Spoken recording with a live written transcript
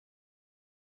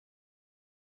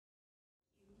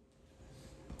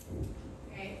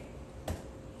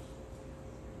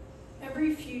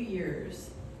few years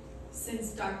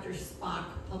since Dr. Spock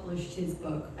published his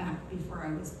book back before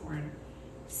I was born,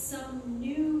 some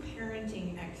new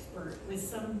parenting expert with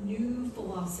some new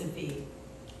philosophy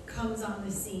comes on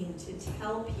the scene to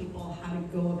tell people how to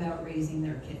go about raising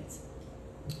their kids.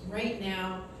 Right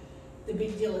now, the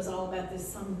big deal is all about this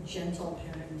some gentle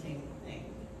parenting thing,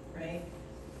 right?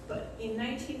 But in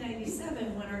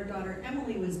 1997, when our daughter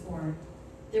Emily was born,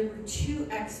 there were two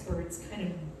experts kind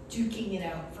of duking it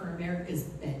out for America's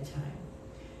bedtime.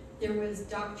 There was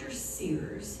Dr.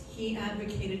 Sears. He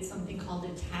advocated something called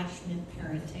attachment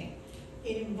parenting.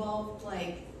 It involved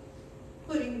like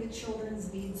putting the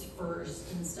children's needs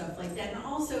first and stuff like that. And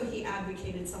also he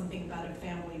advocated something about a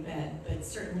family bed, but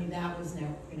certainly that was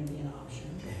never going to be an option.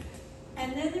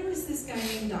 And then there was this guy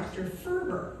named Dr.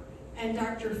 Ferber. And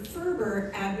Dr.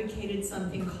 Ferber advocated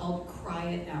something called cry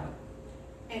it out.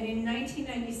 And in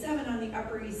 1997 on the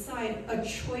Upper East Side, a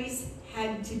choice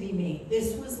had to be made.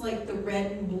 This was like the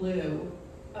red and blue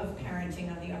of parenting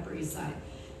on the Upper East Side.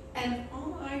 And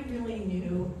all I really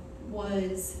knew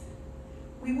was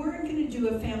we weren't going to do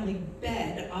a family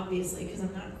bed, obviously, because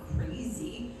I'm not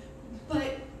crazy,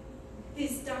 but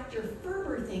this Dr.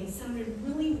 Ferber thing sounded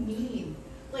really mean.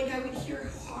 Like I would hear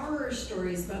horror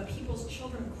stories about people's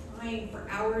children crying for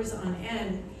hours on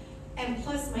end, and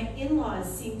plus my in-laws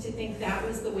seemed to think that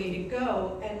was the way to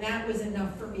go, and that was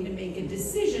enough for me to make a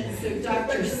decision, so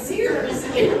Dr. Sears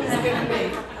it was going to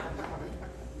be.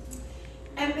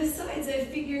 And besides, I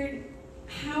figured,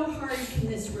 how hard can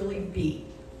this really be?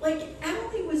 Like,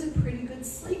 Emily was a pretty good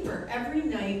sleeper. Every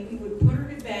night we would put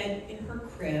her to bed in her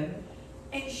crib,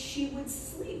 and she would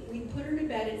sleep. We'd put her to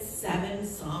bed at 7,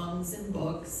 songs and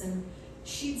books, and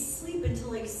she'd sleep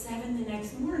until like 7 the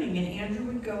next morning, and Andrew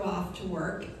would go off to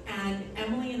work, and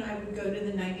Emily and I would go to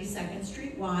the 92nd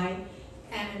Street Y,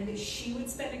 and she would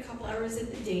spend a couple hours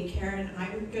at the daycare, and I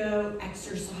would go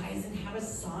exercise and have a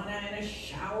sauna and a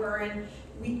shower, and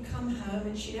we'd come home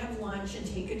and she'd have lunch and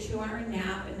take a 2-hour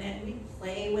nap, and then we'd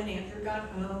play when Andrew got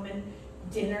home, and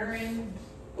dinner and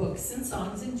books and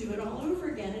songs, and do it all over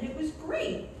again, and it was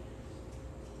great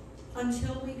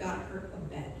until we got her a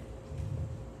bed.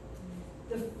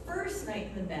 The first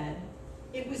night in the bed,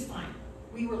 it was fine.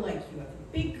 We were like, you have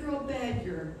a big girl bed,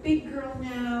 you're a big girl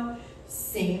now,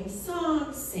 same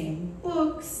songs, same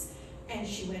books, and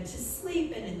she went to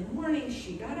sleep, and in the morning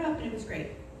she got up, and it was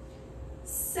great.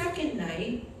 Second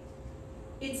night,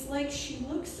 it's like she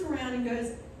looks around and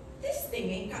goes, this thing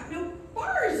ain't got no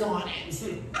bars on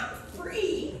it. I'm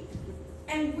free.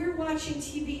 And we're watching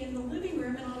TV in the living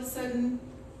room, and all of a sudden,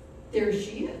 there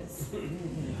she is.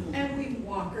 And we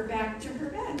walk her back to her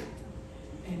bed.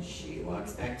 And she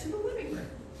walks back to the living room.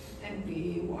 And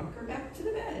we walk her back to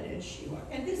the bed. And she walks.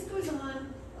 And this goes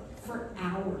on for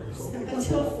hours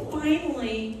until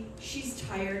finally she's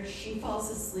tired. She falls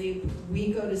asleep.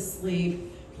 We go to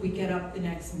sleep. We get up the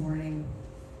next morning.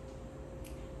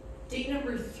 Day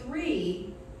number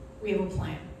 3, we have a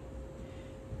plan.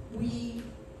 We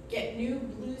get new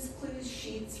Blue's Clues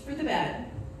sheets for the bed,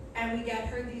 and we get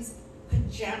her these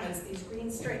pajamas, these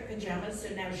green striped pajamas,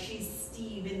 so now she's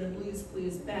Steve in the Blue's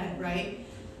Clues bed, right?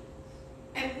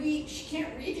 And she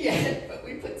can't read yet, but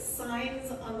we put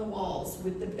signs on the walls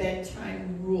with the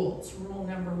bedtime rules. Rule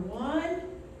number 1,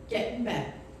 get in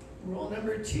bed. Rule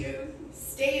number 2,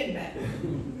 stay in bed.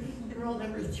 Rule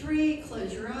number 3,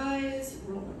 close your eyes.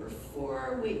 Rule number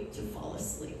 4, wait to fall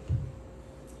asleep.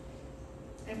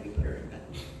 And we put her in bed.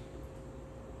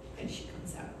 And she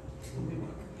comes out, and we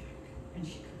walk her back. And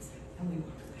she comes out, and we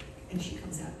walk her back. And she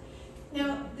comes out.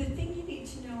 Now, the thing you need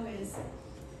to know is,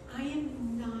 I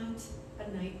am not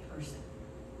a night person.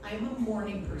 I'm a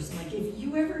morning person. Like, if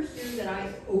you ever hear that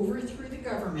I overthrew the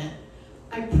government,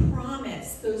 I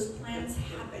promise those plans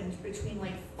happened between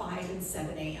like 5 and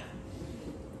 7 a.m.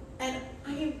 And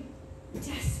I am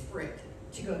desperate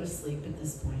to go to sleep at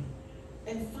this point.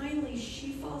 And finally,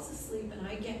 she falls asleep, and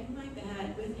I get in my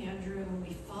bed with Andrew, and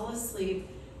we fall asleep.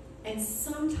 And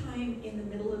sometime in the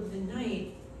middle of the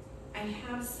night, I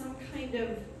have some kind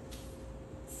of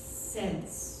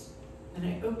sense. And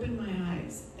I open my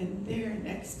eyes, and there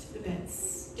next to the bed,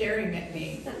 staring at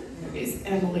me, is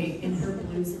Emily in her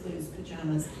Blue's Clues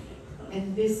pajamas.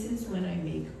 And this is when I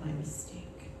make my mistake.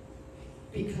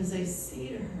 Because I say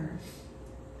to her,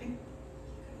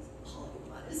 all I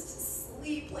want is to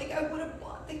sleep. Like, I would have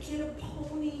bought the kid a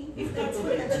pony if that's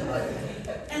what it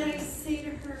took. And I say to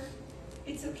her,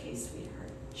 it's okay, sweetheart.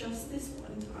 Just this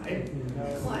one time.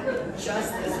 Climb,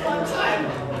 just this one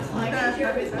time. Climb in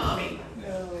here with mommy.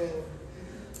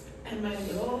 And my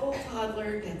little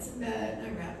toddler gets in bed, and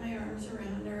I wrap my arms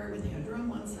around her with Andrew on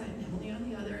one side and Emily on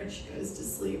the other, and she goes to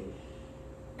sleep.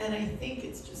 And I think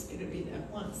it's just gonna be that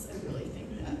once, I really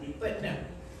think that. But no,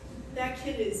 that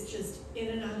kid is just in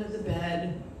and out of the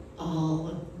bed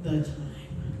all the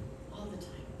time, all the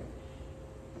time.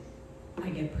 I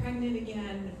get pregnant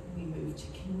again, we move to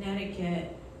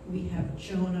Connecticut, we have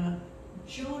Jonah.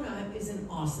 Jonah is an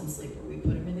awesome sleeper. We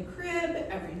put him in the crib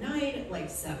every night at like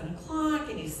 7 o'clock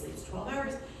and he sleeps 12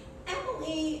 hours.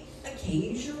 Emily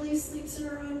occasionally sleeps in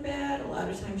her own bed. A lot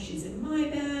of times she's in my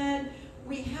bed.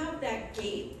 We have that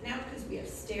gate now because we have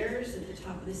stairs at the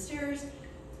top of the stairs.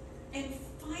 And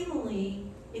finally,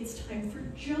 it's time for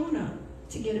Jonah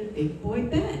to get a big boy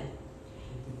bed.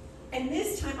 And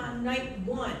this time on night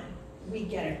 1, we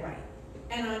get it right.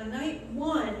 And on night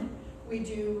 1, we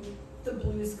do the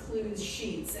Blues Clues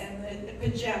sheets and the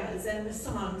pajamas and the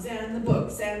songs and the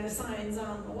books and the signs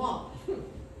on the wall.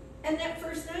 And that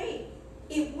first night,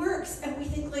 it works, and we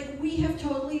think like we have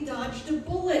totally dodged a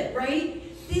bullet, right?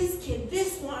 This kid,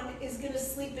 this one is gonna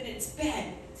sleep in its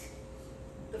bed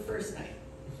the first night.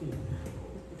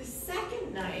 The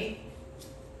second night,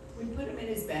 we put him in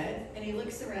his bed, and he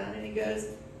looks around and he goes,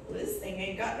 well, this thing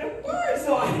ain't got no bars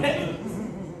on it.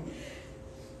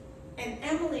 And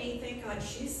Emily, thank God,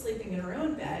 she's sleeping in her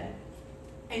own bed,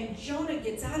 and Jonah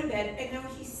gets out of bed, and now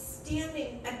he's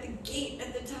standing at the gate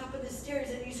at the top of the stairs,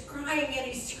 and he's crying and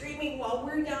he's screaming while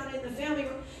we're down in the family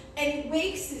room, and he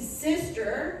wakes his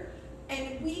sister,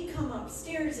 and we come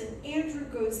upstairs, and Andrew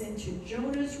goes into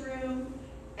Jonah's room,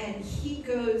 and he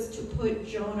goes to put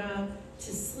Jonah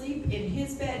to sleep in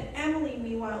his bed. Emily,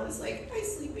 meanwhile, is like, I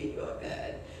sleep in your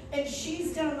bed. And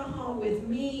she's down the hall with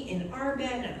me in our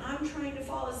bed, and I'm trying to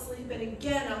fall asleep, and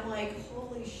again, I'm like,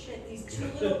 holy shit, these two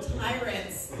little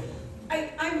tyrants.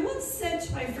 I once said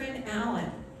to my friend Alan,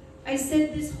 I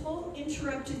said, this whole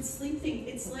interrupted sleep thing,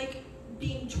 it's like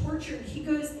being tortured. He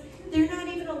goes, they're not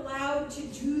even allowed to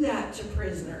do that to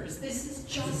prisoners. This is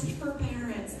just for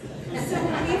parents. So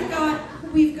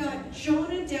we've got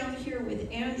Jonah down here with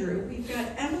Andrew. We've got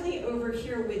Emily over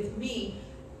here with me.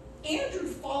 Andrew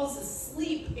falls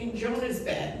asleep in Jonah's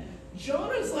bed.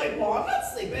 Jonah's like, well, I'm not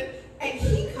sleeping. And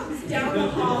he comes down the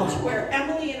hall to where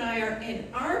Emily and I are in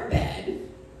our bed.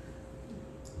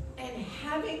 And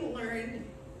having learned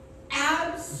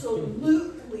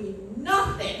absolutely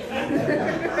nothing,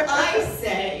 I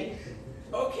say,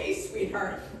 okay,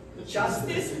 sweetheart, just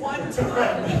this one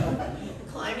time,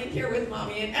 climb in here with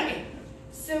Mommy and Emmy.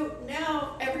 So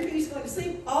now everybody's going to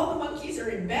sleep. All the monkeys are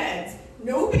in beds.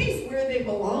 Nobody's where they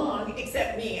belong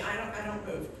except me. I don't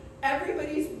move.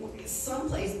 Everybody's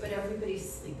someplace, but everybody's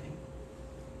sleeping.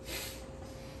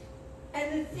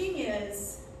 And the thing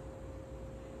is,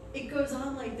 it goes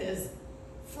on like this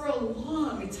for a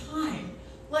long time.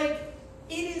 Like,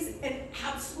 it is an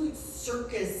absolute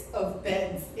circus of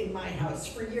beds in my house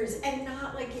for years, and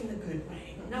not like in the good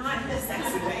way, not in the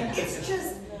sexy way. It's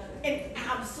just an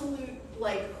absolute,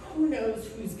 like, who knows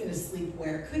who's gonna sleep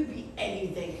where. Could be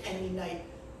anything, any night.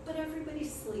 But everybody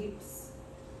sleeps,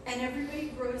 and everybody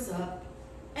grows up,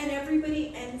 and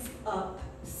everybody ends up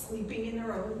sleeping in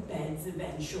their own beds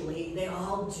eventually. They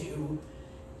all do.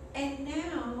 And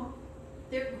now,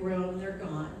 they're grown, they're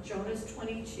gone. Jonah's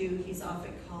 22, he's off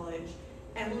at college.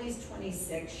 Emily's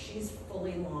 26, she's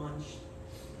fully launched.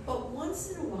 But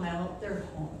once in a while, they're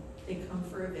home. They come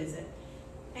for a visit.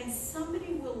 And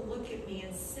somebody will look at me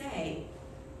and say,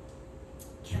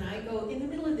 can I go, in the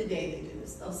middle of the day they do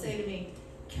this, they'll say to me,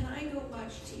 can I go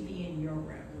watch TV in your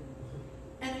room?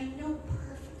 And I know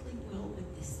perfectly well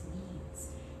what this means.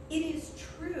 It is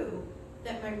true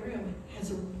that my room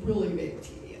has a really big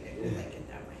TV, and I like it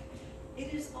that way.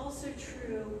 It is also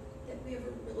true that we have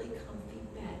a really comfy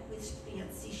bed with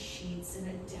fancy sheets and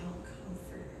a down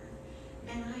comforter.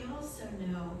 And I also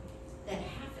know that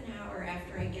half an hour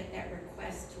after I get that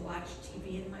request to watch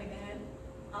TV in my bed,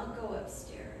 I'll go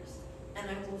upstairs and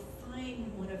I will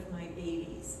find one of my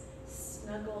babies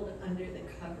snuggled under the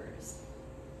covers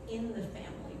in the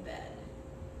family bed,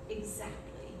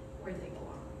 exactly where they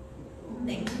belong.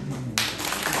 Thank you.